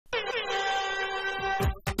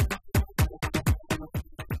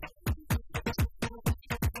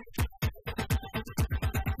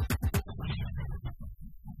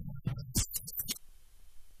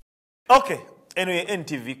Okay. Anyway,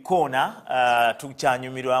 NTV Koona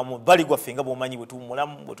tukyanyumirwamu bali gwaffe nga bw'omanyi bwe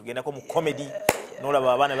tumulamu bwe tugendako mu comedy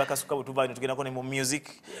n'olaba abaana bakasuka bwe tuvaayo ne tugendako ne mu music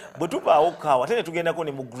bwe tuvaawo kaawa ate ne tugendako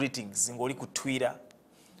ne mu greetings ng'oli ku Twitter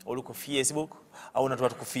oli ku Facebook awo na tuba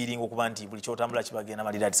tukufiiringa okuba nti buli kyotambula kibagenda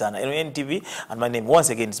maliraati sana. Anyway, NTV and my name once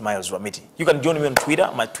again is Miles Ramiti. You can join me on Twitter.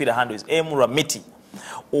 My Twitter handle is mramiti.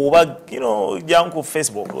 Oba jangu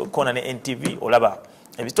Facebook Koona ne NTV olaba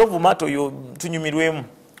ebitovu mato yo tunyumirwemu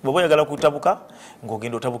bwe yagala kutabuka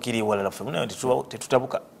ng'ogenda otabukiri wala ffe muno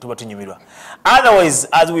tetutabuka tuba tunyumirwa. Otherwise,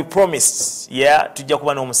 as we promised, tujja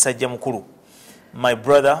kuba n'omusajja mukulu, my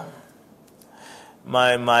brother,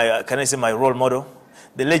 my can I say my role model,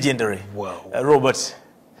 the legendary Robert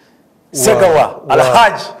Segawa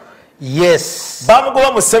Alhaji. Yes,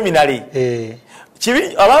 bamugoba mu seminary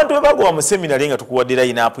kibi abantu bebagoba mu seminary nga tukuwadde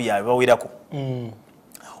line-up yaabwe bawirako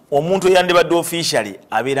omuntu eyandibadde officially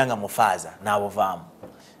abeera nga mufaaza n'abovaamu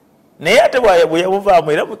naye ate bwe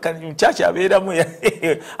yabuvaamu era mukyaki abeeramu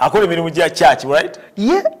akola emirimu gya church, right?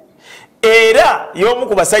 Era y'omu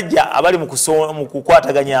ku basajja abali mu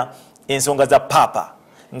kukwataganya ensonga za papa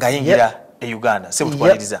ng'ayingira e Uganda.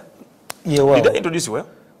 Sebutwaliriza. Did I introduce you well?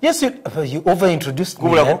 Yes, you over-introduced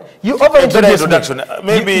me. You over-introduced me.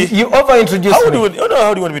 Maybe you over-introduced me.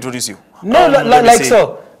 How do you want me to introduce you? No, like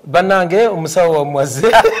so. Banange umusawo wa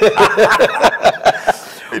mwaze.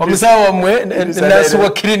 Umusawo wa mwe nasu wa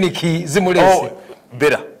kliniki zimulese.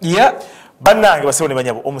 Better. Yeah. Banange basawo ne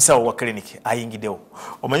banyabo omusawo wa kliniki ayingidewo.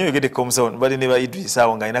 Omanyi ogede ko omusawo bali ne ba Idrisa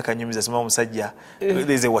awo ngayina kanyumiza sima omusajja.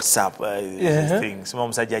 There's a WhatsApp thing. Sima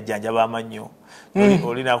omusajja ajjanja bamanyo.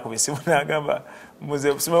 Olina akubisimu n'agamba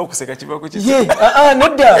muze sima okuseka kibako kisa.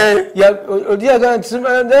 Nedda. Ya odiaga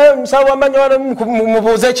musawo amanyo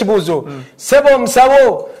mubuuza ekibuuzo. Sebo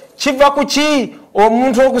omusawo kiva ku ki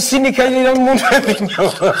omuntu okusinikalira omuntu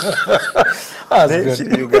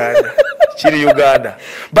Chiri Uganda.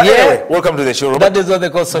 But anyway, welcome to the show, Robert. That is what they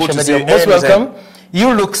call social media. Most welcome.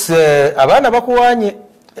 You looks abana bakuwanye.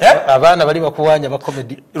 Abana bali bakuwanya ba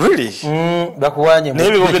comedy. Really? Bakuwanye mu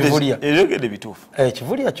kivulia. Ebigede bitufu.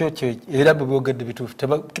 Kivulia kyo era bibogedde bitufu.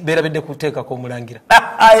 Tebera bidde kuteeka ko mulangira.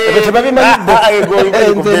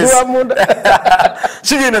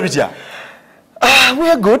 Kigenda bitya? We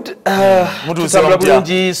are good. Tutambula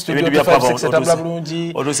bulungi, studio 56 tutambula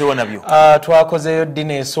bulungi. Otusewo nabyo. Twakozeyo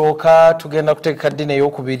dine esooka, tugenda kuteeka dine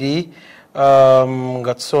ey'okubiri.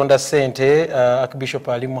 Nga tusonda sente, Archbishop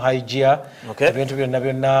ali mu high gear. Ebintu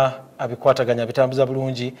byonna abikwataganya bitambuza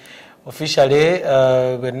bulungi. Officially,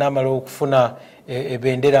 bwenamala okufuna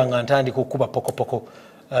ebendera nga ntandika okuba pokopoko.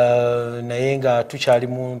 Naye nga tukyali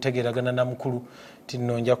mu ntegeeragana na mukulu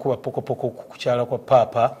tinonja kuba pokopoko kukyala kwa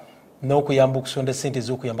papa. No kuyamba okusonda sente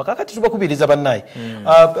z'okuyamba kakati tubakubiriza bannaye.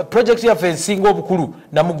 Project yaffe ensinga obukulu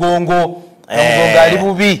namugongo ali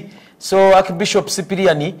bubi, so Archbishop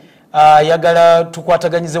Sipiriani yagala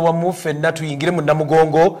tukwataganyize wamu ffenna tuyingire mu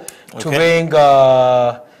namugongo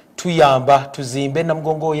tubenga tuyamba tuzimbe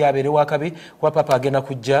namugongo oyo abeere wakabi kuba papa agenda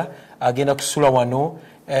kujja agenda kusula wano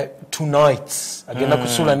 2 nights agenda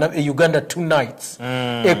kusula Uganda 2 nights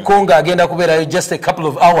Ekonga agenda kubeerayo just a couple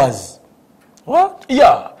of hours. What?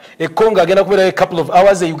 Yeah. Konga agenda kubera a couple of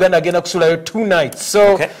hours, Uganda agenda kusulayo 2 nights.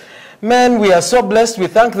 So, man, we are so blessed. We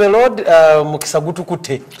thank the Lord. Mukisagutu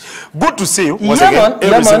kute. Good to see you once again.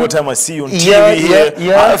 Every single time I see you on TV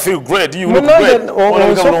here, I feel great. You look great.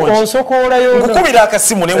 Nkukubira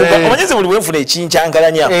akasimu ne omanyeze buli wenfuna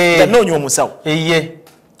ekincangalanya nga noonya omusawo.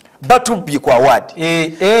 Batubbi kwa award.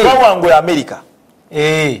 Bawangula America.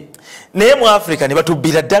 Naye mu Africa ne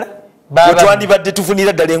batubbira ddala. Twandibadde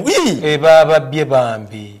tufunira ddala engwi. Bababbye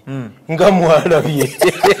bambi. Nga mwalabye.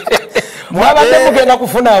 Mwabadde mugenda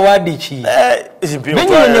kufuna award ki?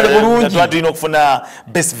 Binyonyole bulungi. Twatulina okufuna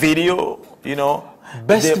best video,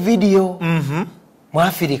 Best video. Mu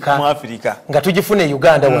Africa. Nga tugifune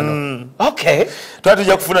Uganda wano. Okay.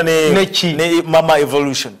 Twatujja kufuna ne Mama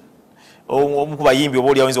Evolution. Omu ku bayimbi oba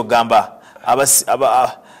oli awinza okugamba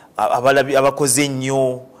abakoze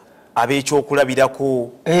nnyo. Ab'ekyokulabirako.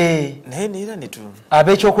 Naye netu.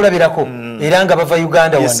 Ab'ekyokulabirako. Era nga bava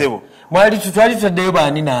Uganda wano. Mwali tutaddeyo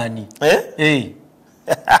baani naani?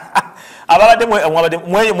 Ababadde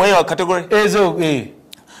mweyo wa category? Ezo.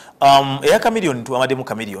 Eya Chameleon tuwamademu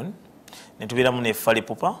Chameleon. Netubeeramu ne Fally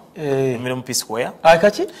Ipupa. Netubeeramu P Square.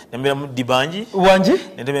 Kaki? Netubeeramu Dibanji. Wanji?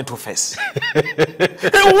 Netubeeramu Two Face.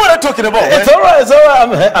 Hey, what are you talking about? It's all right.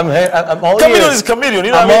 I'm all Chameleon ears. is Chameleon.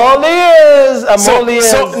 You know I'm all ears. I'm all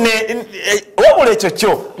ears. So, wabula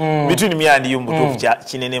ekyo between me and you mbutuufu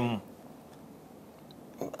kinenemu.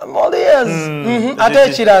 I'm all ears. Ate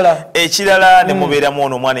ekirala ne mubeeramu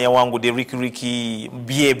ono omwana yawangudde Ricky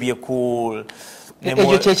Bye cool.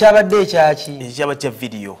 ekyo kyekyabadde ekyaki ekyaba kya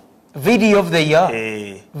video of the year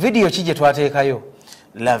video ki gye twateekayo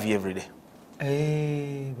love you every day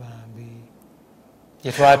bambi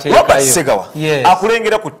gye twateekayo Segawa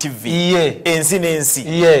akulengera ku TV ensi n'ensi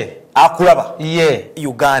akulaba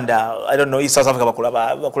Uganda I don't know East South Africa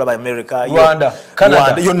bakulaba America Rwanda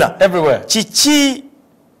Canada yonna everywhere kiki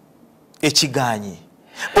ekiganyi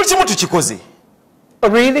buli kimu tukikoze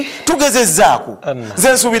really tugezezzaako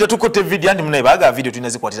nze nsuubira tukote video andi munaye baaga video tulina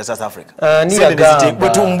zikwatira South Africa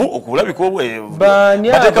bwetumbu okulabika obwe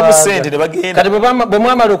bateekamu ssente ne bagenda kati bwe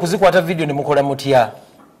mwamala okuzikwata video ne mukola mutya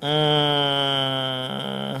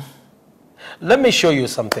let me show you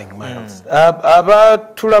something Miles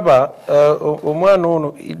abatulaba omwana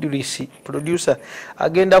ono Idris producer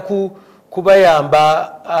agenda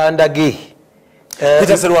kubayamba andage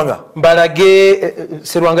Peter Serwanga mbalage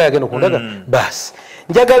Serwanga yagenda okundaga basi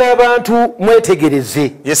njagala abantu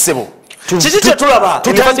mwetegereze yesebo kiki tulaba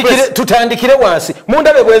tutandikire wansi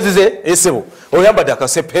mundabe bwezize yesebo oyambadde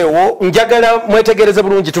akasepeewo njagala mwetegereze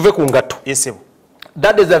bulungi tuve ku ngatto yesebo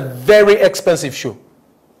that is a very expensive shoe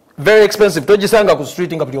very expensive togisanga ku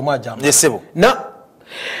street nga buli omu ajamba yesebo na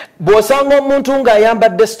bw'osanga omuntu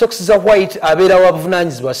ng'ayambadde stocks za white abeera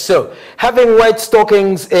wabuvunanyizibwa so having white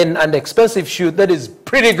stockings and expensive shoe that is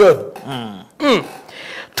pretty good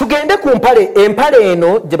tugende ku empale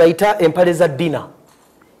eno gye bayita empale za dina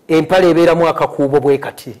empale ebeeramu akakuubo bwe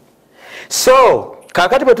kati so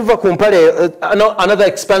kakati bwe tuva ku mpale another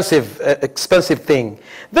expensive thing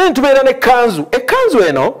then tubeera n'ekkanzu ekkanzu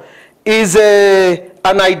eno is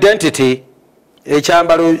an identity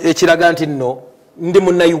ekyambalo ekiraga nti nno ndi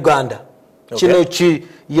munnauganda kino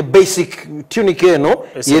ye basic tunic eno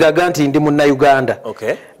yeraga nti ndi munnauganda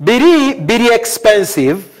biri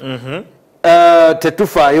expensive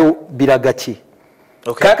tetufaayo biraga ki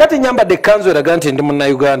kakati nyambadde ekkanzu eraga nti ndi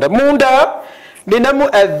munnauganda munda ninamu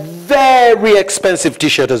a very expensive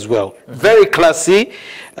t-shirt as well very classy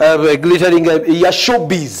glittering ya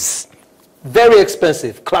showbiz very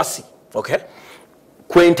expensive classy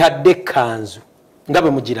kwentadde ekkanzu nga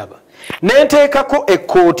bwe mugiraba nenteekako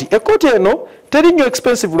ekkooti eno teri nnyo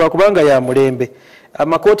expensive lwakubanga ya mulembe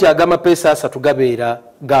amakooti ag'amapeesa 3 gabeera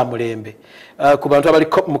ga mulembe ku bantu abali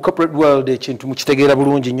mu corporate world ekintu mukitegeera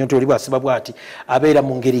bulungi nnyo nti oli bwasiba bwati abeera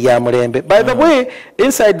mu ngeri ya mulembe by the way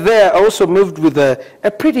inside there I also moved with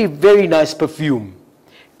a pretty very nice perfume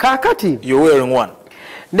kakati you're wearing one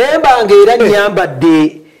nembanga era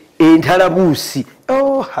nyambadde entalabuusi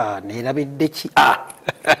neerabidde ki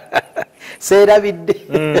seerabidde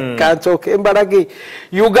kansooke mbalage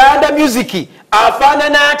Uganda music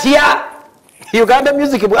afaanana atya Uganda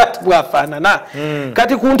music bwafaanana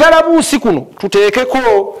kati ku ntalabuusi kuno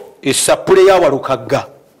tuteekeko essapule ya walukagga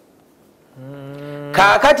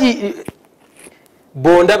kaakati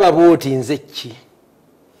bondaba booti nze ki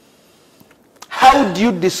how do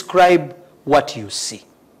you describe what you see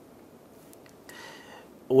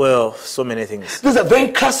well so many things there's a very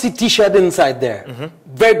classy t-shirt inside there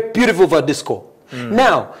very beautiful for disco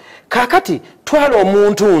now kakati twala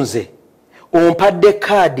omuntu nze ompadde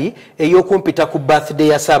kaadi ey'okumpita ku birthday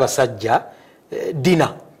ya Ssaabasajja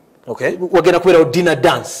dinner wagenda kubeerawo dinner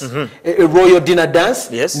dance royal dinner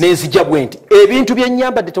dance nenzija bwe nti ebintu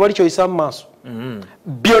byennyambadde tewali kyoyisa mu maaso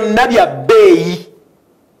byonna bya bbeeyi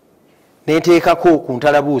nenteekako ku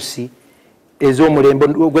ntalabuusi ez'omulembe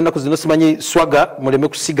ogwennaku zino simanyi swaga muleme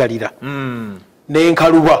kusigalira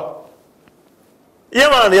nenkaluba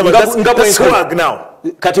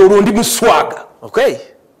kati olwo ndi mu swaga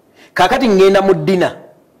kakati ngenda mu dina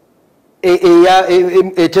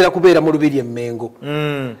etera kubeera mu lubiri emmengo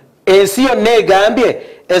ensi yonna egambye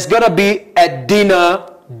it's gonna be a dinner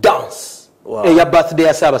dance eya birthday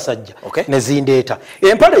ya Ssaabasajja nezindeeta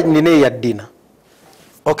empale nina eya dina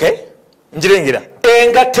njirengera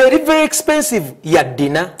engato eri very expensive ya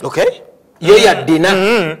dina yo ya dina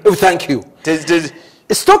thank you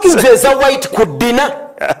stockings eza white ku dina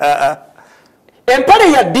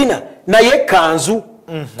empale ya dina naye kanzu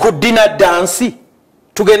ku dina dansi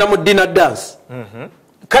tugenda mu dina dance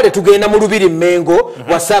kale tugenda mu lubiri mmengo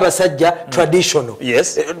wa Ssaabasajja traditional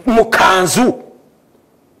mu kanzu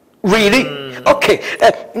really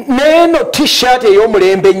neno t-shirt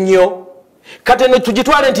ey'omulembe nnyo kati ne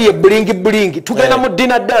tugitwale nti ye bulingi tugenda mu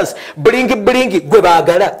dina dance bulingi gwe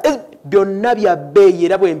baagala byonna bya bbeeyi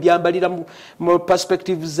era bwe mbyambalira mu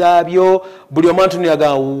perspective zaabyo buli omuntu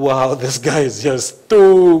niyaga wow this guy is just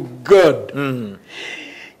too good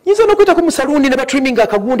nyinza n'okuyitako mu saluuni ne batriminga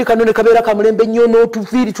akagundi kano ne kabeera ka mulembe nnyo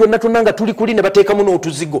n'otuviiri twonna nga tuli kuli ne bateekamu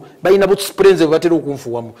n'otuzigo balina busipurenze bwe batera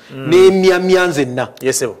okunfuwamu n'emyamya nzenna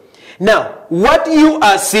now what you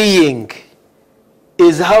are seeing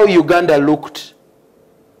is how Uganda looked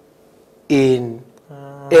in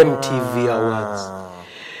MTV Awards.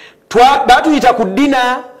 Batuyita ku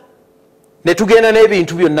dina ne tugenda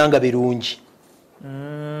n'ebintu byonna nga birungi.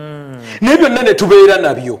 Naye byonna ne tubeera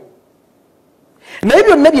nabyo. Naye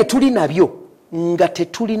byonna bye tuli nabyo nga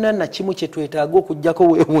tetulina na kimu kye twetaaga okujjako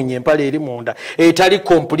weewunya empale eri munda etali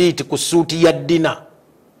complete ku suuti ya dina.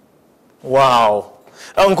 Wow.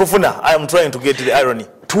 Nkufuna, I am trying to get to the irony.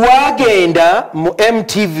 Twagenda mu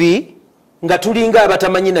MTV nga tulinga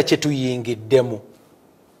abatamanyi na kye tuyingiddemu.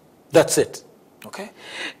 That's it. Okay.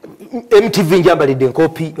 MTV njambalidde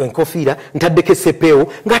enkofiira ntaddeko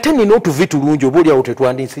essepeewo ng'ate nina otuvi tulungi oba oliawo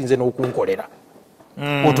tetwandinsinze n'okunkolera.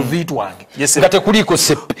 Otuvi twange nga tekuliiko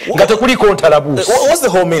seppe nga tekuliiko ntalabuusi. What's the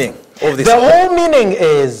whole meaning of this? The whole meaning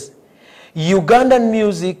is Ugandan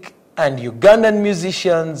music and Ugandan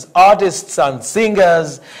musicians, artists and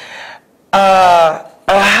singers are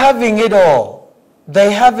having it all.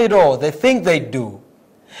 They have it all. They think they do.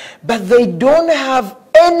 But they don't have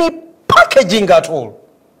any packaging at all.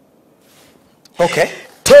 Okay.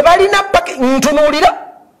 Tebalina ntunuulira.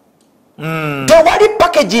 Tewali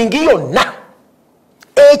packaging yonna.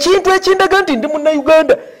 Ekintu ekindaga nti ndi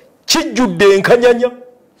Munnayuganda kijjudde enkanyanya.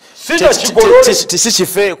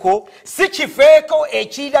 Si kifeeko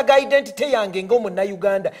ekiraga identity yange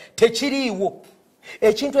ng'Omunnayuganda tekiriiwo.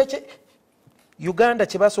 Ekintu Uganda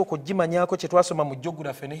kye basooka okugimanyako kye twasoma mu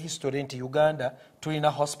geography ne history nti Uganda tulina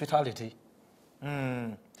hospitality.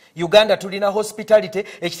 Uganda tulina hospitality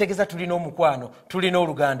ekitegeeza tulina omukwano tulina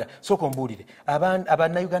oluganda. Sooka ombuulire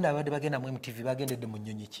Abannayuganda abadde bagenda mu MTV bagendedde mu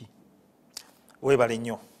nnyonyi ki? Weebale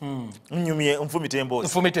nnyo. Nnyumye nfumita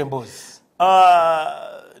emboozi.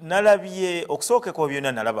 Nalabye okusookeko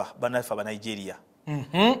byonna nalaba bannaffe aba Nigeria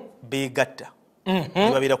beegatta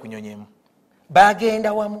ne babeera ku nnyonyi emu.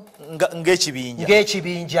 Bagenda wamu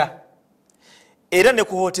ng'ekibinja. Era ne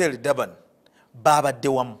ku hotel Durban baabadde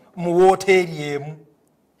wamu mu woteeri emu.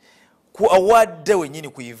 Ku awadde wennyini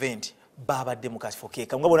ku event baabadde mu kafo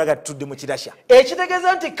keeka nga bonna gatudde mu kirasha.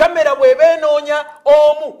 Ekitegeeza nti kamera bw'eba enoonya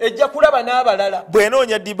omu ejja kulaba n'abalala.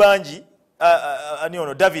 Bw'enoonya Dibanji ani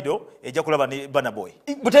ono Davido ejja kulaba ne Banaboy.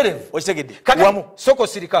 Buterevu okitegedde wamu. Soko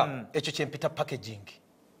sirika ekyo kyempita packaging.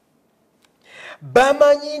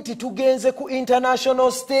 Bamanyi nti tugenze ku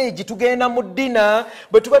international stage tugenda mu dina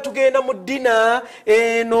bwe tuba tugenda mu dina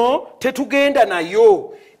eno tetugenda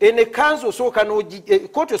nayo. Ene kanzu osooka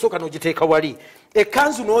kooti osooka n'ogiteeka wali.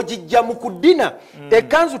 Ekanzu n'ogijja mu ku dina.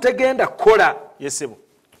 Ekanzu tegenda kola. Yesebo.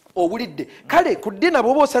 Owulidde. Kale ku dina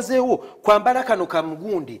bw'oba osazeewo kwambala kano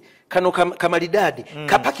kamugundi kano kamalidaadi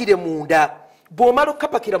kapakire munda. Bw'omala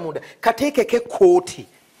okukapakira munda kateekeko ekkooti.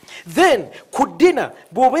 Then ku dina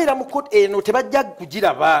bw'obeera mu kooti eno tebajja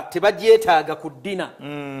kugiraba tebagyetaaga ku dina.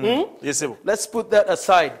 Yesebo. Let's put that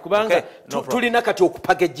aside kubanga tulina kati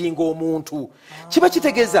okupagejinga omuntu. Kiba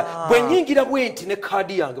kitegeeza bwe nnyingira bwenti ne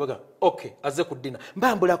kaadi yange baga okay azze ku dina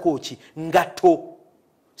mbambulako ki ngato.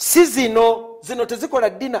 Si zino tezikola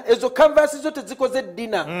dina ezo canvas zo tezikoze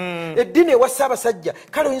dina. Eddina ewa Ssaabasajja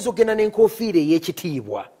kale oyinza okugenda n'enkofiira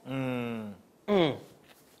ey'ekitiibwa.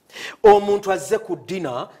 Omuntu azze ku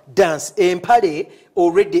dina dance empale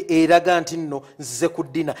already eraga nti nno nzize ku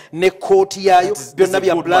dina ne kooti yaayo byonna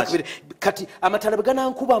bya blackberry. Kati amatala bwe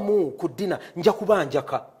ganankubamu ku dina nja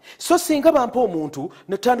kubanjaka. So singa bampa omuntu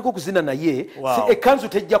netandika okuzina naye ekanzu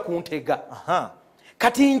tejja kuntega.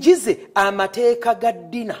 Kati njize amateeka ga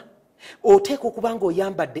dina. Oteeka okuba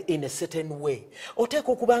ng'oyambadde in a certain way.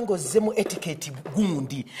 Oteeka okuba ng'ozzemu etiquette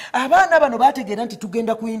gundi. Abaana bano baategeera nti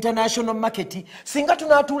tugenda ku international market. Singa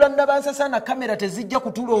tunaatuula nabansasa na kamera tezijja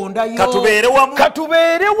kutulondayo.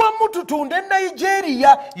 Katubeere wamu tutunde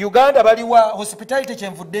Nigeria. Uganda baliwa hospitality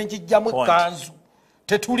kyenvudde nkijjamu ekkanzu.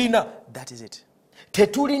 Tetulina. That is it.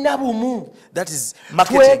 Tetulina bumu. That is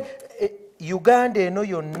marketing. Uganda eno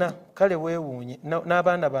yonna kale weewuunye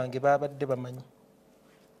n'abaana bange baabadde bamanyi.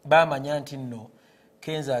 Bamanya nti nno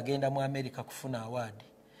Kenza agenda mu America kufuna award.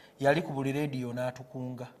 Yali ku buli radio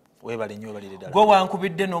n'atukunga. Weebale nnyo balire ddala. Gwe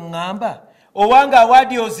wankubidde n'oŋŋamba owanga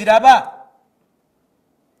award oziraba.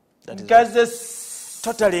 Nkaze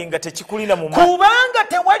totally nga tekikulina mu kubanga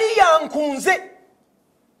tewali yankunze.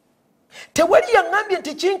 Tewali yaŋŋambye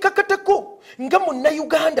nti kinkakatako nga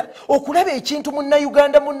Munnayuganda okulaba ekintu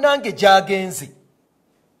Munnayuganda munnange gy'agenze.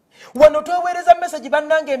 Wano tweweereza message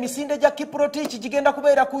bannange emisinde gya Kiprotich gigenda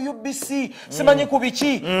kubeera ku UBC simanyi ku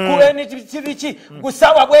biki ku NTV biki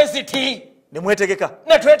gusawa bweziti ne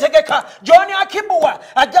twetegeka John Akibuwa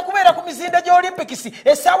ajja kubeera ku misinde gya Olympics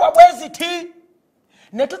esawa bweziti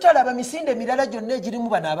ne tutalaba misinde mirala gyonna egirimu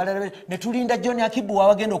bano abalala ne tulinda John Akibuwa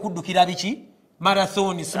wagenda okuddukira biki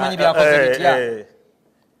marathon simanyi byakoze bitya.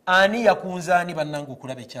 Ani yakunzaani bannange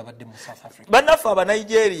okulaba ekyabadde mu South Africa. Bannaffe aba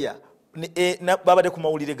Nigeria babadde ku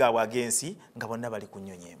mawulire gaabwe agensi nga bonna bali ku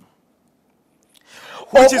nnyonyeemu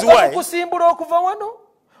okusimbula okuva wano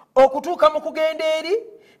okutuuka mu kugenda eri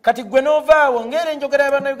kati gwe n'ovaawo ng'era enjogera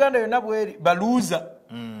y'Abannayuganda yonna bweri baluuza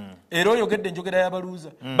era oyogedde enjogera y'abaluuza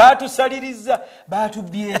baatusaliriza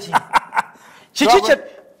baatubbye kiki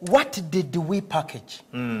what did we package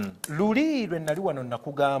luli lwe nali wano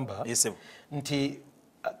nakugamba nti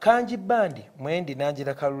Kanji Bandi Mwendi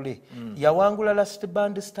Nanjira Kalule yawangula last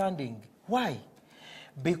band standing. Why?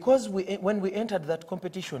 Because when we entered that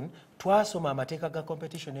competition twasoma amateeka ga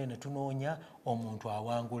competition ene tunoonya omuntu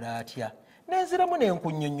awangula atya nenziramu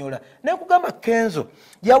nenkunnyonnyola nekugamba Kenzo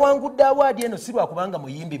yawangudde awaadi eno si lwakubanga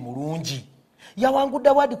muyimbi mulungi yawangudde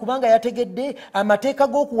awaadi kubanga yategedde amateeka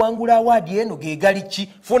g'okuwangula awaadi eno ge gali ki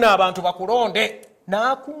funa abantu bakulonde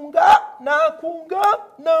nakunga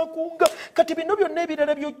kati bino byonna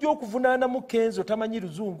ebirala byojja okuvunaana mu Kenzo tamanyi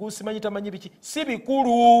luzungu simanyi tamanyi biki si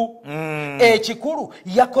bikulu ekikulu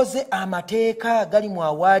yakoze amateeka agali mu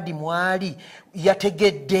awaadi mwali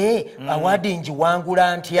yategedde awaadi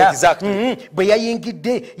njiwangula ntya bwe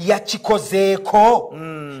yayingidde yakikozeeko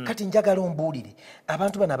kati njagala ombuulire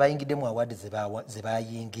abantu bano abayingidde mu awaadi ze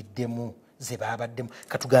bayingiddemu ze babaddemu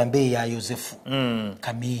katugambe eya Yosefu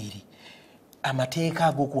Kamiiri amateeka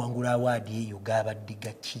ag'okuwangula awaadi eyo gaabadde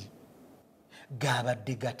gaki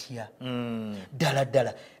gaabadde gatya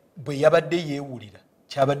ddala bwe yabadde yeewulira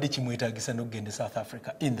kyabadde kimwetaagisa n'okugenda South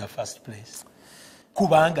Africa in the first place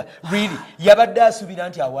kubanga really yabadde asuubira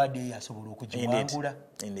nti awaadi eyo asobola okugiwangula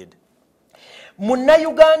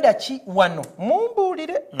Munnayuganda ki wano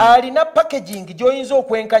mumbuulire alina packaging gy'oyinza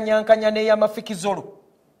okwenkanyankanya n'ey'amafikizolo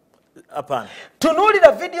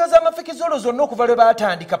tunuulira video z'amafikizolo zonna okuva lwe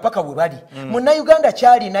baatandika paka we bali Munnayuganda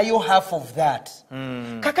kyalinayo half of that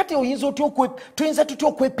kakati oyinza tuyinza tutya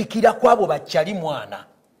okwepikira kwabo bakyali mwana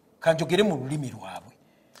kanjogere mu lulimi lwabwe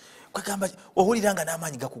kwegamba owuliranga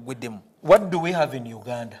n'amaanyi gakugweddemu what do we have in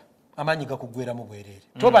Uganda amaanyi gakuggweramu bwereere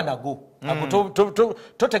toba nago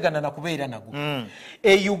totegana na kubeera nago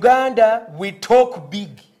e Uganda we talk big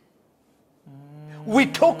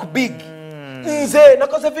nze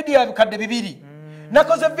nakoze video ya bukadde 2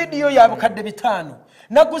 nakoze video ya bukadde 5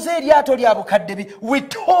 naguze eryato lya bukadde 2 we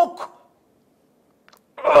talk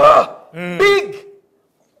big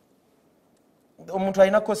omuntu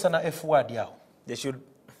alina kosa na F word yawo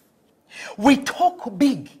we talk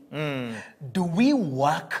big do we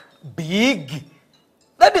work big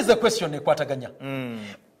that is the question ekwataganya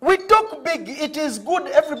we talk big it is good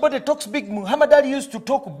everybody talks big Muhammad Ali used to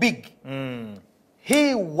talk big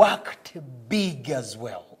he worked big as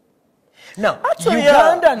well. Now,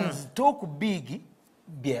 Ugandans talk big,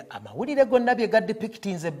 amawulire gonna bye gadde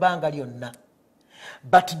pictings ebbanga lyonna.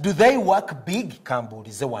 But do they work big?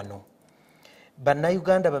 Kambuulize wano.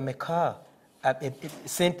 Bannayuganda bameka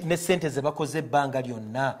ne sente ze bakoze ebbanga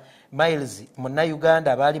lyonna. Miles,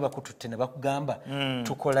 Munnayuganda abaali bakututte ne bakugamba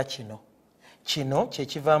tukola kino. Kino kye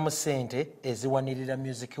kivaamu sente eziwanirira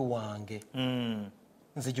music wange.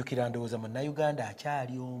 Nzijukira ndowooza Munnayuganda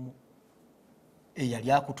akyali omu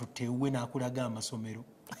eyali akututte ewuwe n'akulaga amasomero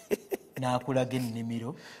n'akulaga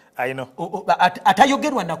ennimiro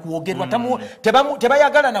atayogerwa nakuwogerwa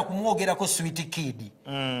tebayagala nakumwogerako sweet kid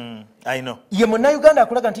ye Munnayuganda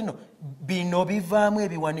akulaga nti no bino bivaamu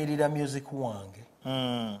ebiwanirira music wange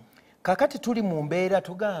kakati tuli mu mbeera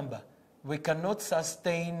tugamba we cannot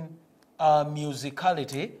sustain our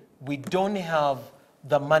musicality we don't have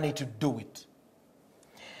the money to do it.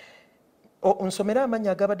 Nsomera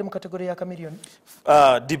amanya agabadde mu kategori ya Chameleon.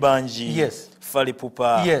 Dibanji. Yes. Fali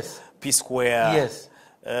Pupa. Yes. P Square. Yes.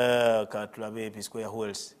 Katulabe P Square who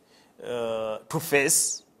else? Two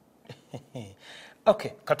Face.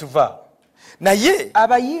 Okay, katuva. Na ye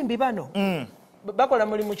abayimbi bano. Bakola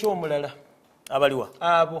mulimu ky'omulala. Abaliwa.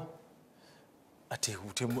 Abo.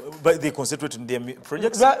 They concentrate on their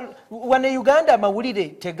projects. Wane Uganda amawulire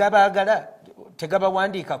tegabagala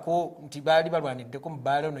tegabawandiikako nti baali balwaniddeko mu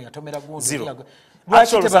bbaala ono yatomera gundi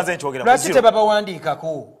lwaki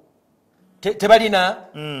tebabawandiikako tebalina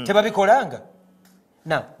tebabikolanga.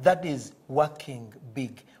 Now that is working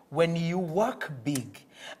big. When you work big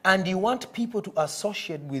and you want people to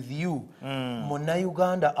associate with you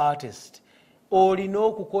Munnayuganda artist olina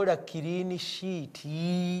okukola clean sheet.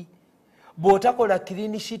 Bw'otakola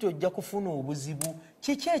clean sheet ojja kufuna obuzibu.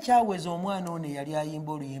 Kiki ekyaweza omwana ono yali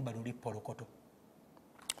ayimba oluyimba luli polokoto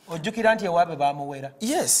ojjukira nti ewaabe baamuwera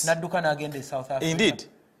n'adduka n'agenda e South Africa. Indeed.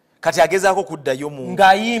 Kati agezaako kuddayo mu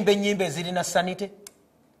ng'ayimba ennyimba ezirina sanite.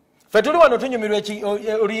 Ffe tuli wano tunyumirwa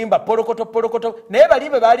oluyimba polokoto naye bali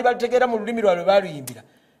be baali balutegeera mu lulimi lwabwe baaluyimbira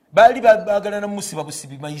baali baagala namusiba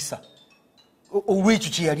busibi mayisa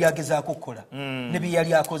olwekyo kye yali agezaako okukola ne bye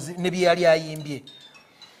yali akoze ne bye yali ayimbye.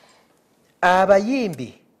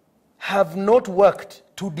 Abayimbi have not worked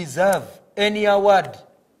to deserve any award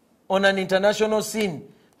on an international scene.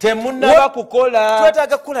 Temunaba kukola.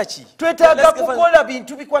 Twetaaga kukola ki? Twetaaga kukola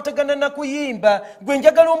bintu bikwatagana na kuyimba. Gwe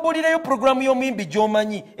njagala ombuulireyo programu y'omuyimbi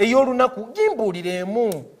gy'omanyi ey'olunaku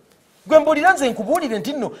gimbuuliremu. Gwe mbuulira nze nkubuulire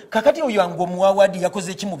nti nno kakati oyo ango omuwawaadi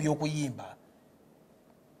yakoze ki mu by'okuyimba?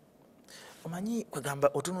 Omanyi kwegamba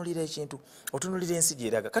otunulira ekintu otunulira ensi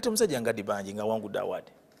gyeraga kati omusajja nga Dibanji nga wangudde award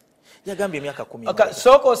yagambye emyaka 10.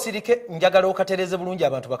 Sooka osirike njagala okatereze bulungi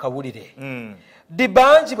abantu bakawulire.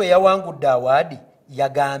 Dibanji bwe yawangudde award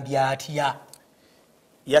yagambye atya?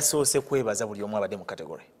 Yasoose kwebaza buli omu abadde mu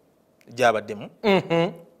kategori gy'abaddemu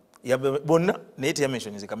bonna naye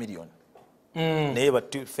teyamensionize Chameleon naye ba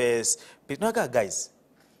Two-Face. Guys,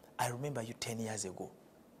 I remember you 10 years ago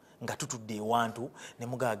nga tutudde ewantu ne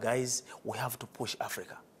mugaa guys we have to push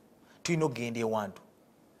Africa tulina okgenda ewantu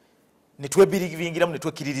ne twebirigingiramu ne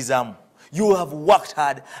twekkiririzaamu. You have worked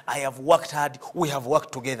hard, I have worked hard, we have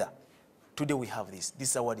worked together. Today we have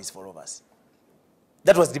this award is for all of us.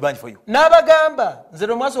 That was Dibanji for you. N'abagamba nze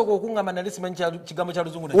lwemwasooka okuŋŋamba nali simanyi kigambo kya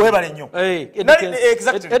luzungu. Weebale nnyo.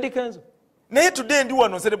 Exactly. Eddie Kenzo. Naye today ndi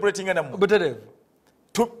wano celebrating nammwe. Butereevu.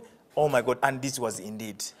 Oh my God, and this was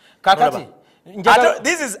indeed. Kakati.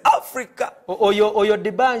 This is Africa. Oyo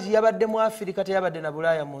Dibanji yabadde mu Africa teyabadde na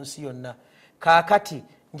Bulaaya mu nsi yonna. Kakati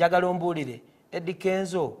njagala ombuulire Eddie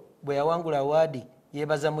Kenzo bwe yawangula award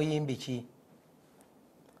yeebaza muyimbi ki?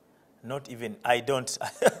 Not even I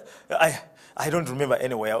don't remember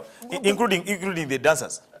anywhere, including the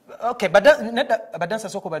dancers. Okay, but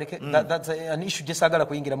dancers soko baleke that's an issue just agala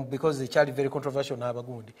kuyingira because the child very controversial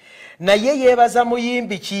n'abagundi. Naye yeebaza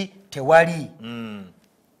muyimbi ki? Tewali.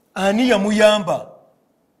 Ani yamuyamba?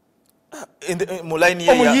 Mulaini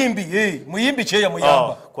ya muyimbi muyimbi ki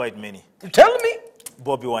yamuyamba? Quite many. Tell me.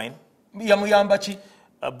 Bobby Wine. Yamuyamba ki?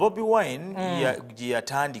 Bobby Wine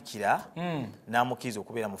yatandikira n'amukiza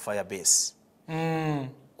okubeera mu Firebase.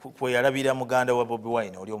 Kwe yalabira muganda wa Bobby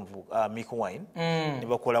Wine oli omuvubuka Mick Wine ne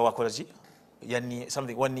wakola ki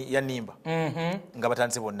yanimba nga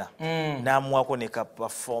batandise bonna n'amuwako ne ka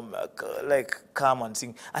perform like come and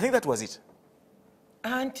sing. I think that was it.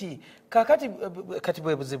 Anti kati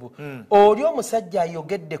bwe buzibu oli omusajja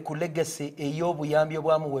ayogedde ku legacy ey'obuyambi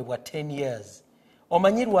obwamuweebwa 10 years.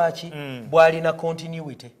 Omanyi lwaki? Bw'alina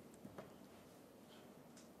continuity.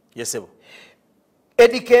 Yesebo.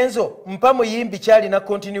 Eddie Kenzo mpa muyimbi kyalina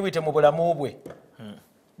continuity mu bulamu bwe.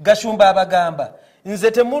 Gashumba abagamba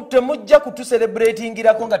nze temujja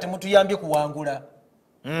kutuselebratingirako nga temutuyambye kuwangula.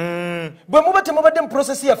 Bwe muba temubadde mu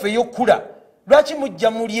process yaffe ey'okukula lwaki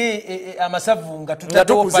mujja mulye amasavu nga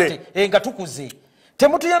nga tukuze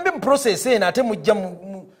temutuyambye mu process eno ate mujja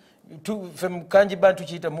ffe mukanji bantu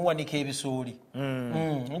kiyita muwanika ebisooli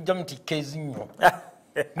mujja mutikka ezinnyo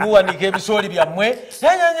muwanika ebisooli byammwe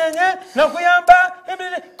nakuyamba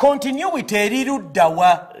continuity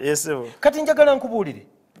eriruddawa. Kati njagala nkubuulire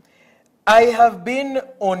I have been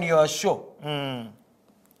on your show.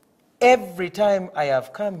 Every time I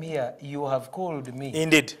have come here you have called me.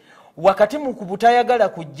 Indeed. Wakati mukubutayagala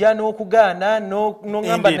kujja n'okugaana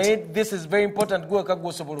n'ongamba naye this is very important gwe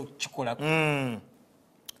kagosobola okukikola.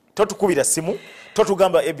 Totukubira simu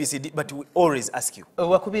totugamba ABCD but we always ask you.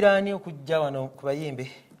 Wakubira ani okujja wano ku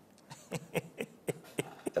bayimbi?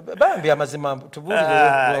 Bambi amazima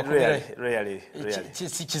tubulire really.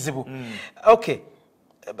 Si kizibu. Okay.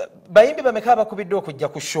 Bayimbi bameka bakubidde okujja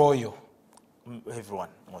ku show yo? Everyone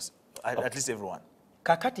most at least everyone.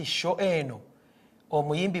 Kakati show eno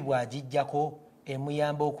omuyimbi bw'agijjako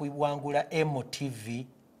emuyamba okuwangula NTV.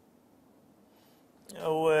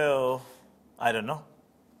 Well, I don't know.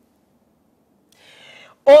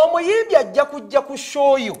 Omuyimbi ajja kujja ku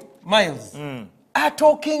show yo Miles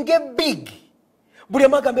atookinge big buli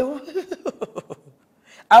amagambe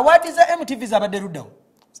awadi za NTV zabadde luddawo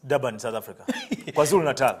Durban, South Africa. KwaZulu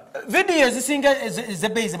Natal. Video ezisinga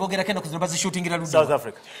ezebeize bogerako eno kuziba zishootingira luddawo South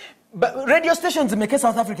Africa. Radio stations meka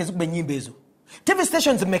South Africa zikuba ennyimba ezo. TV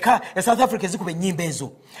stations meka South Africa zikuba ennyimba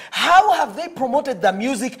ezo. How have they promoted the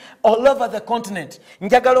music all over the continent?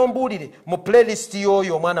 Njagala ombuulire mu playlist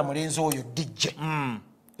y'oyo omwana mulenzi oyo DJ.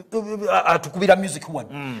 Atukubira music one.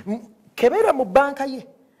 Kebera mu banka ye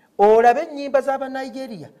olabe ennyimba z'aba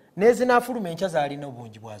Nigeria n'ezinaafuluma enkya zaalina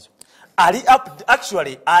obungi bwazo.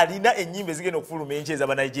 Actually alina ennyimba ezigenda okufuluma enkya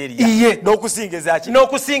ez'aba Nigeria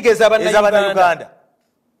n'okusinga ez'aba Uganda.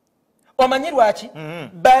 Omanyi lwaki?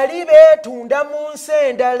 Bali beetunda mu nsi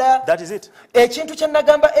endala. That is it. Ekintu kye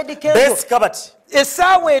nagamba Eddie Kenzo. Best Kabati.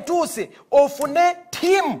 Essaawa etuuse ofune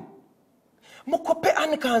team. mukope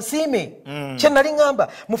ankansime kyenali ngamba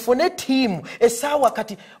mufune tiimu essaawa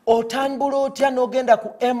kati otambula otya n'ogenda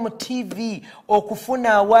ku MTV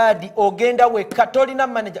okufuna awaadi ogenda wekka tolina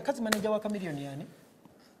manager kazi manager wa Chameleone yani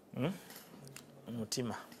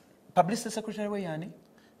mutima publicity secretary we yani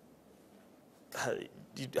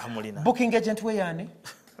hamulina booking agent we yani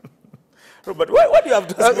Robert, why do you have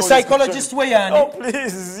to ask me psychologist we yani oh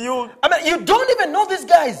please you I mean you don't even know these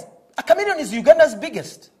guys. A Chameleone is Uganda's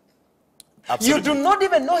biggest. Absolutely. You do not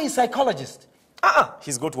even know his psychologist.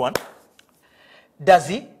 He's got one. Does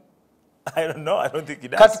he? I don't know. I don't think he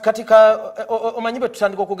does. Katika omanyibe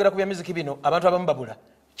tutandika okwogera ku bya music bino abantu abamu babula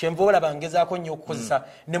kyenva olaba ngezaako nnyo okukozesa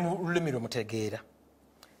ne mu lulimi lwemutegeera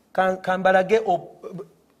kambalage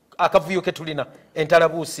akavuyo ke tulina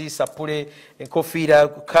entalabuusi sapule enkofiira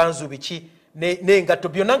kanzu biki n'engatto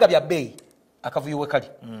byonna nga bya bbeeyi akavuyo we kali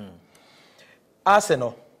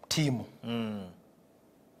Arsenal tiimu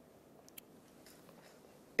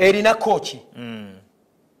erina kochi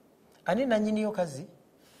ani nanyiniyo kazi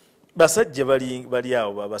basajja bali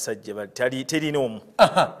awo basajja terina omu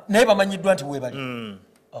naye bamanyiddwa nti webali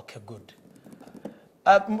okay good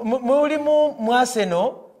mulimu mu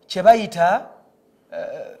Arsenal kye bayita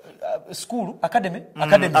school academy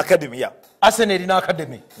yeah. Arsenal erina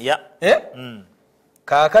academy yeah.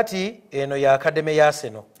 Kaakati eno ya academy ya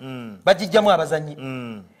Arsenal bagijjamu abazanyi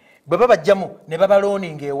bwe babajjamu ne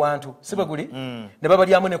babalooninga ewantu si bwe guli ne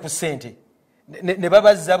babalyamu ne ku ssente ne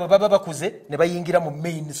babazza bwe baba bakuze ne bayingira mu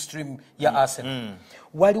mainstream ya Arsenal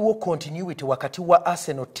waliwo continuity wakati wa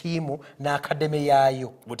Arsenal team na academy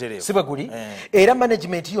yaayo si bwe guli era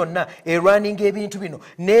management yonna erunning ebintu bino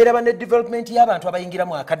n'eraba ne development y'abantu abayingira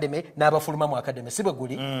mu academy n'abafuluma mu academy si bwe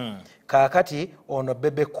guli kaakati ono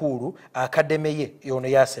Bebe Cool academy ye yono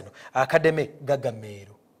ya Arsenal academy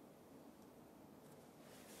Gagameero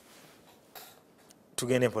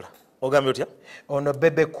tugende mpola ogambye otya ono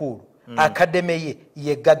Bebe Cool academy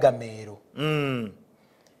ye Gagameero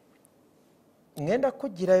ngenda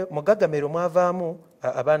kujirayo mu Gagameero mwavaamu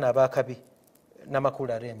abaana abakabi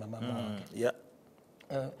namakulu arema mama yeah.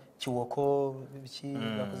 Kiwoko biki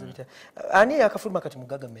bakoze bita ani akafuluma kati mu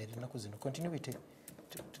Gagameero naku zino continuity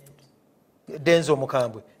Denzo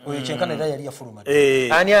Mukambwe oyo kyenkana era yali yafuluma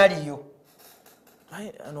ani aliyo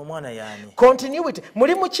ano mwana yani continuity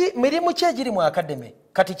mulimu ki egiri mu academy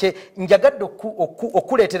kati kye njagadde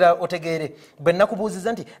okuleetera otegeere bwe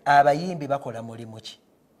nakubuuziza nti abayimbi bakola mulimu ki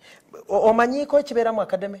omanyiiko ekibeera mu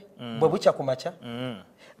academy bwe bukya ku makya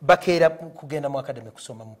bakeera kugenda mu academy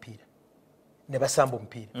kusoma mupiira ne basamba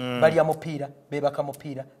omupiira balya mupiira beebaka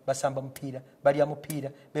mupiira basamba mupiira balya mupiira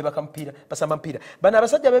beebaka mupiira basamba mupiira bano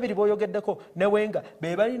abasajja babiri b'oyogeddeko ne Wenga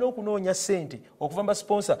be balina okunoonya ssente okuva mu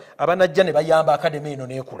basponsor abanajja ne bayamba academy eno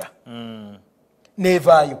n'ekula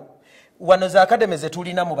n'evaayo wano za academy ze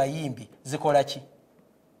tulina mu bayimbi zikola ki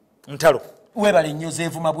ntalo weebale nnyo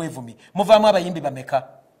zeevuma bwevumi muvaamu abayimbi bameka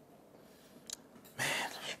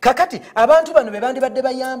kakati abantu bano be bandibadde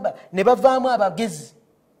bayamba ne bavaamu abagezi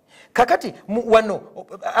kakati wano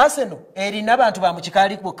Arsenal erina abantu ba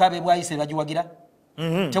mukikaali bokka bwayise bagiwagira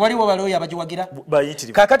tewaliwo balooya bagiwagira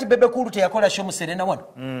kakati Bebe Cool teyakola show mu Serena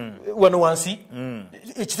wano wansi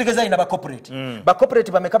ekitegeeza alina ba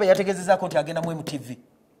corporate bameka beyategezezaako nti agenda mu MTV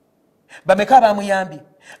bameka abamuyambye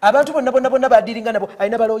abantu bonna badiringa nabo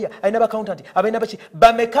alina balooya alina ba accountant abalina baki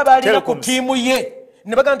bameka balina ku tiimu ye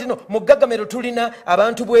ne bagamba nti no mu Gagameero tulina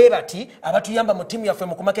abantu bwe bati abatuyamba mu tiimu yaffe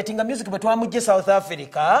mu kumarketinga music bwe twamujje South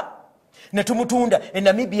Africa ne tumutunda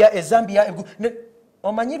Namibia Zambia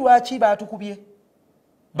omanyi lwaki batukubye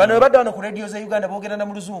bano badde wano ku radio za Uganda boogera na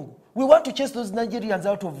mu luzungu we want to chase those Nigerians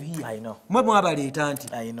out of here I know mwe mwabaleeta nti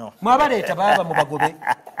I know mwabaleeta baba mu bagobe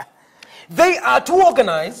they are too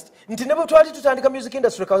organized nti ne bwe twali tutandika music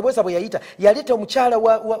industry Kabwesa bwe yayita yaleta omukyala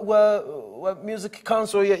wa music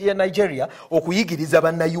council ya Nigeria okuyigiriza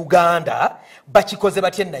banna Uganda bakikoze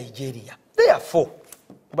batye Nigeria therefore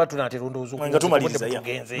kuba tunatera ndowooza nga tumaliriza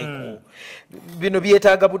bino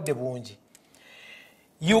byetaaga budde bungi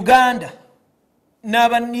Uganda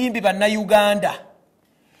n'abayimbi banna Uganda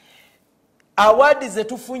awards ze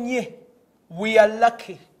tufunye we are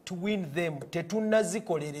lucky to win them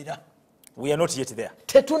tetunazikolerera we are not yet there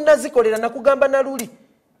tetunazikolera nakugamba naluli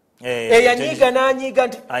eyanyiga n'anyiga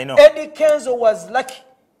nti Eddie Kenzo was lucky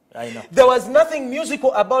I know there was nothing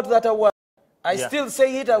musical about that award I still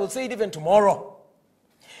say it I will say it even tomorrow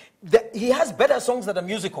he has better songs that are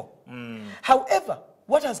musical however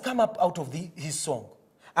what has come up out of his song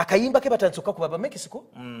akayimba ke batansoka kuba Mexico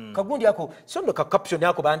kagundi ako sondo ka caption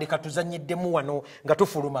yako bandika tuzanyiddemu wano nga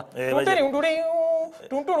tufuluma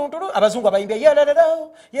abazungu abayimbya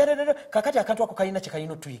kakati akantu ako kalina kye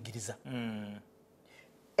kalina tuyigiriza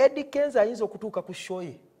Eddie Kenzo ayinza okutuuka ku show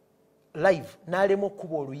ye live n'alema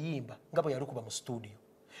okuba oluyimba nga bwe yalukuba mu studio.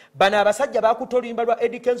 Bano abasajja bakuta oluyimba lwa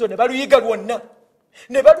Eddie Kenzo ne baluyiga lwonna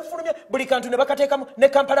ne balufulumya buli kantu ne bakateekamu ne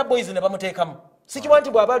Kampala Boys ne bamuteekamu. Sikiwa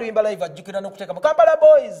nti bw'aba aluyimba live ajjukira n'okuteekamu Kampala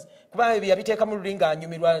Boys kuba yabiteekamu lulinga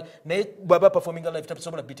anyumirwa naye bw'aba performing live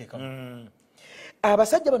tasobola biteekamu.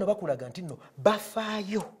 Abasajja bano bakulaga nti nno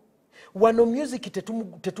bafaayo. Wano music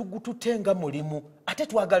tetugututenga mulimu ate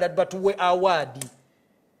twagala batuwe award.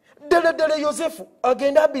 Dele Yosefu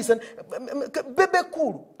agenda abisa bebe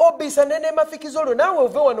kulu obisa nene mafikizolo nawe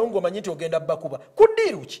ove wano ngoma nyinti ogenda bakuba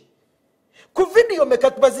kudiruki ku video meka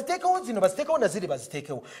baziteekawo zino baziteekawo na ziri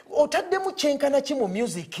baziteekawo otaddemu kyenkana ki mu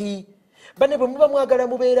music bane bwe muba mwagala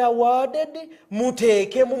mubeera awarded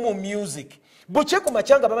muteekemu mu music buche ku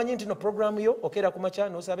machanga bamanyi nti no program yo okera ku macha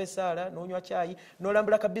n'osaba essaala n'onywa chai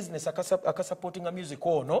n'olambula ka business supporting music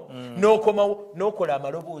ono n'okomawo n'okola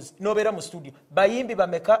amaloboozi n'obeera mu studio bayimbi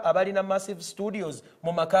bameka abalina massive studios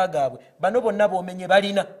mu maka gaabwe bano bonna boomenye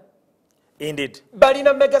balina indeed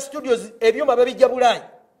balina mega studios ebyuma babijja Bulaayi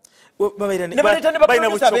ne baleeta ne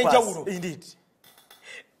baproducer ab'enjawulo indeed.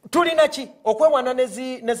 Tulina ki okwewana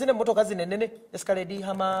nezine motoka zinenene Escalade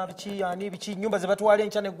Hama biki nyumba ze batwala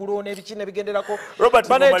encha neggulo n'ebiki nebigenderako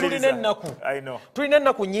bana tulina ennaku tulina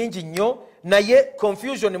ennaku nyingi nnyo naye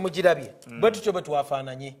confusion mugirabye bwe tutyo bwe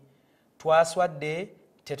twafaananye twaswadde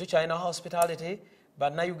tetukyalina hospitality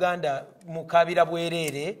bana Uganda mukabira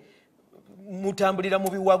bwereere mutambulira mu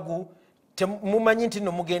biwagu mumanyi nti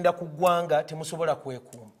no mugenda ku ggwanga temusobola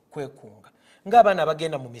kwekunga ng'abaana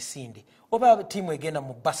bagenda mu misinde oba tiimu egenda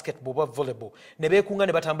mu basketball oba volleyball ne beekunga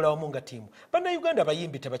ne batambula wamu nga tiimu bannayuganda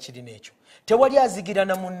abayimbi tebakirina ekyo tewali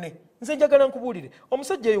azigirana munne nze njagala nkubuulire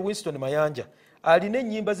omusajja oyo Winston Mayanja alina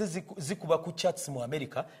ennyimba ze zikuba ku charts mu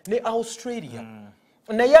America ne Australia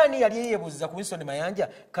naye ani yali yeebuuziza ku Winston Mayanja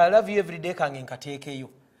ka love you every day kange nkateekeyo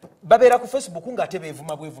babeera ku Facebook ng'ate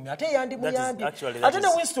beevuma bwevumi ate yandi muyandi ate ne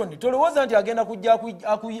Winston tolowooza nti agenda kujja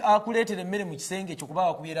akuleetera emmere mu kisenge ekyo kuba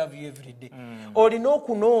wakubye love you every day olina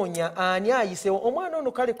okunoonya ani ayisewo omwana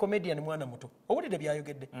ono kale comedian mwana muto owulire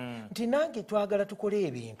byayogedde nti nange twagala tukole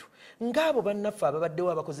ebintu ng'abo bannaffe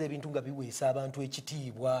ababaddewo abakoze ebintu nga biweesa abantu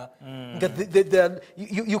ekitiibwa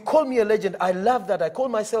you call me a legend. I love that. I call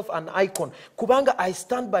myself an icon kubanga I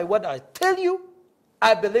stand by what I tell you.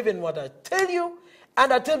 I believe in what I tell you.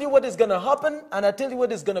 And I tell you what is going to happen, and I tell you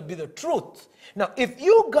what is going to be the truth. Now, if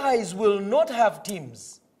you guys will not have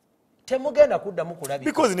teams, temugenda kuddamu kulabika.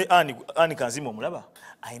 Because ni Ani Kanzimo mulaba,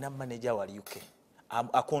 aina manager wa UK.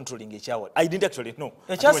 A controlling echawa. I didn't actually know.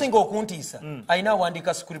 Echasinga okuntiisa. Aina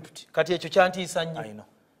wandika script. Kati ekyo kyantiisa nnyo. I know.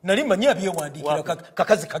 Nali manyi abyewandikira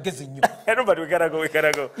kakazi kagezi nnyo. Everybody we gotta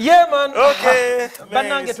go. Yeah man. Okay.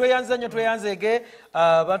 Bannange tweyanza nnyo tweyanzege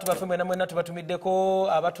abantu baffe mwena tubatumiddeko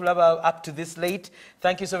abatulaba up to this late.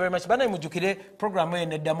 Thank you so very much. Bana mujukire program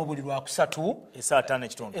eno eddamu buli lwakusatu essaawa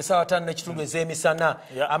 5:30. Essaawa 5:30 ez'emisana.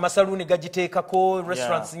 Amasaluni gagiteekako,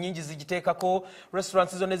 restaurants nyingi zigiteekako,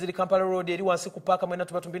 restaurants zonna eziri Kampala Road eri wansi ku paaka mwena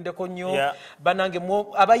tubatumiddeko nnyo. Bannange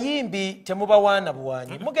abayimbi temubawaana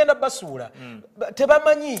buwaanyi. Mugenda basuula.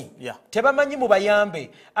 Tebamanyi mubayambe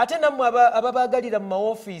ate nammwe ababagalira mu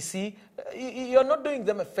maoffice you're not doing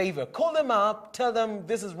them a favor. Call them up, tell them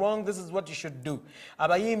this is wrong, this is what you should do.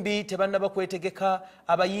 Abayimbi tebannaba kwetegeka,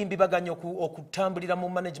 abayimbi baganya okutambulira mu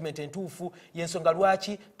management entuufu y'ensonga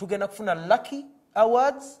lwaki tugenda kufuna lucky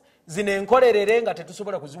awards zino enkolerere nga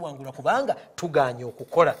tetusobola kuziwangula kubanga tuganye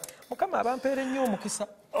okukola. Mukama abampeere nnyo omukisa.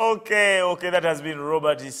 Okay, that has been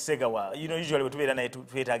Robert Segawa. You know, usually we tubeera naye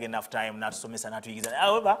twetaaga enough time natusomesa natuyigiza.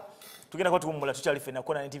 However, tugenda kutuwummula tukyali ffenna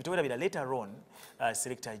Koona NTV tubeerabira later on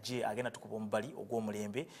Selector J agenda tukuba omubali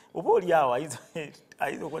ogw'omulembe oba oli awo ayinza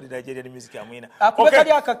okuba Nigerian music amwina. Akube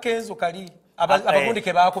kali akakenzo kali abagundi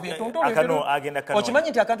ke baakubye tonto okimanyi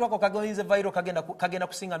nti akantu ako kagoyinze viral kagenda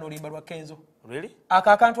kusinga n'oluyimba lwa Kenzo. Really?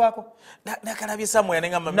 Akantu ako nakalabye somewhere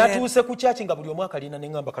nengamba natuuse ku church nga buli omu akalina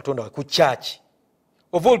nengamba Katonda ku church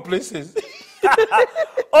of all places.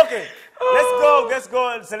 Okay, let's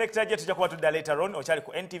go. Selector J tujja kuba tudda later on okyali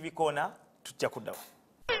ku NTV Koona tujja kuddawo.